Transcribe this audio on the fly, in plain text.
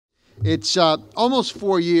It's almost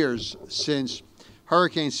 4 years since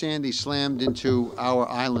Hurricane Sandy slammed into our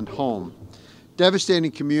island home, devastating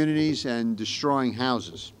communities and destroying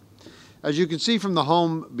houses. As you can see from the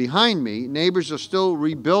home behind me, neighbors are still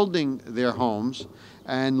rebuilding their homes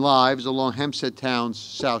and lives along Hempstead Town's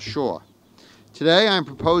South Shore. Today I'm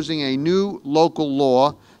proposing a new local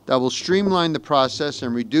law that will streamline the process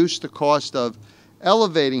and reduce the cost of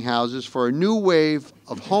elevating houses for a new wave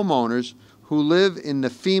of homeowners who live in the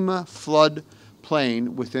FEMA Flood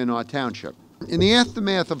Plain within our township. In the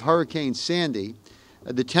aftermath of Hurricane Sandy,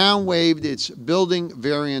 the town waived its building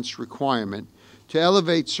variance requirement to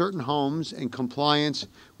elevate certain homes in compliance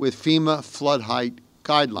with FEMA flood height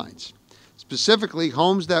guidelines. Specifically,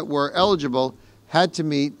 homes that were eligible had to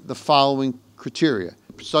meet the following criteria.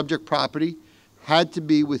 Subject property had to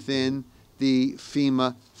be within the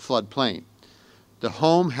FEMA floodplain. The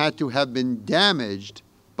home had to have been damaged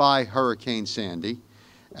by Hurricane Sandy,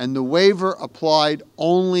 and the waiver applied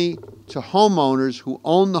only to homeowners who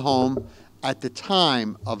owned the home at the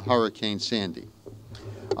time of Hurricane Sandy.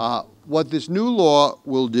 What this new law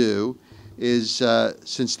will do is,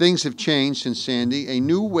 since things have changed since Sandy, a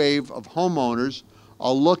new wave of homeowners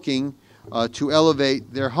are looking to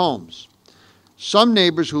elevate their homes. Some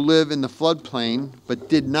neighbors who live in the floodplain but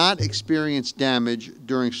did not experience damage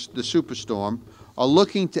during the superstorm are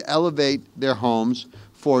looking to elevate their homes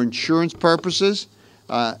for insurance purposes,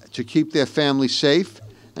 to keep their families safe,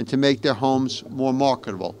 and to make their homes more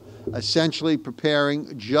marketable, essentially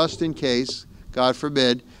preparing just in case, God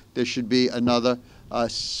forbid, there should be another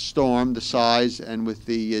storm the size and with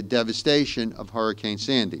the devastation of Hurricane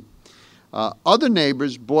Sandy. Other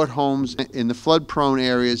neighbors bought homes in the flood-prone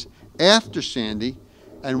areas after Sandy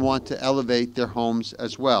and want to elevate their homes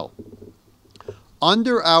as well.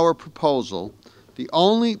 Under our proposal, the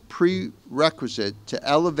only prerequisite to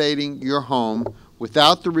elevating your home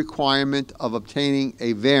without the requirement of obtaining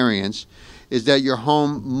a variance is that your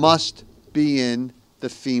home must be in the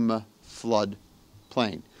FEMA flood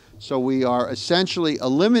plain. So we are essentially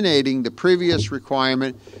eliminating the previous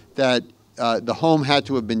requirement that the home had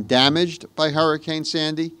to have been damaged by Hurricane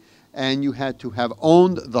Sandy and you had to have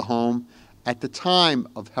owned the home at the time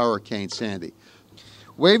of Hurricane Sandy.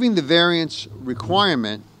 Waiving the variance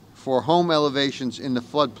requirement for home elevations in the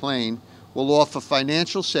floodplain will offer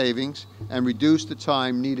financial savings and reduce the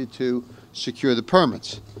time needed to secure the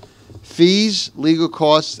permits. Fees, legal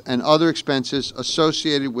costs, and other expenses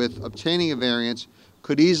associated with obtaining a variance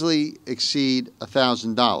could easily exceed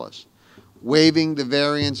 $1,000. Waiving the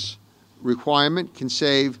variance requirement can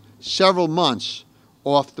save several months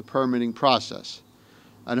off the permitting process.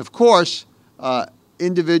 And of course,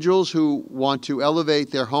 individuals who want to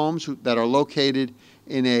elevate their homes that are located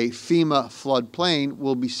in a FEMA floodplain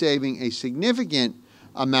will be saving a significant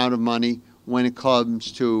amount of money when it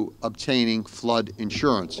comes to obtaining flood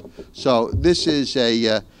insurance. So this is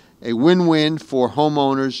a win-win for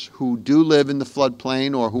homeowners who do live in the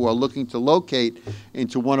floodplain or who are looking to locate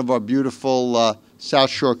into one of our beautiful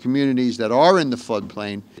South Shore communities that are in the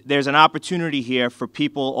floodplain. There's an opportunity here for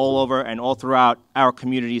people all over and all throughout our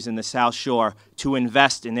communities in the South Shore to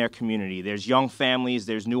invest in their community. There's young families,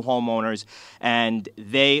 there's new homeowners, and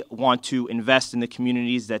they want to invest in the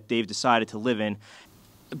communities that they've decided to live in.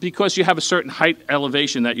 Because you have a certain height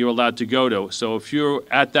elevation that you're allowed to go to. So if you're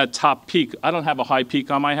at that top peak, I don't have a high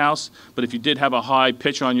peak on my house, but if you did have a high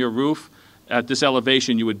pitch on your roof, at this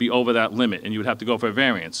elevation you would be over that limit and you would have to go for a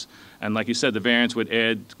variance. And like you said, the variance would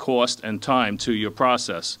add cost and time to your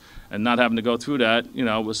process. And not having to go through that,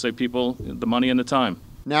 will save people the money and the time.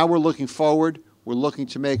 Now we're looking forward. We're looking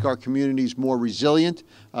to make our communities more resilient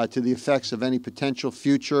to the effects of any potential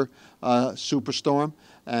future superstorm.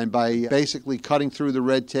 And by basically cutting through the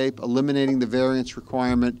red tape, eliminating the variance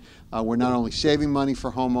requirement, we're not only saving money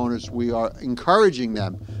for homeowners, we are encouraging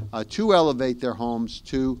them to elevate their homes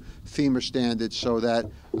to FEMA standards so that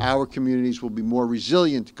our communities will be more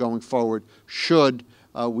resilient going forward should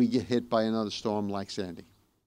we get hit by another storm like Sandy.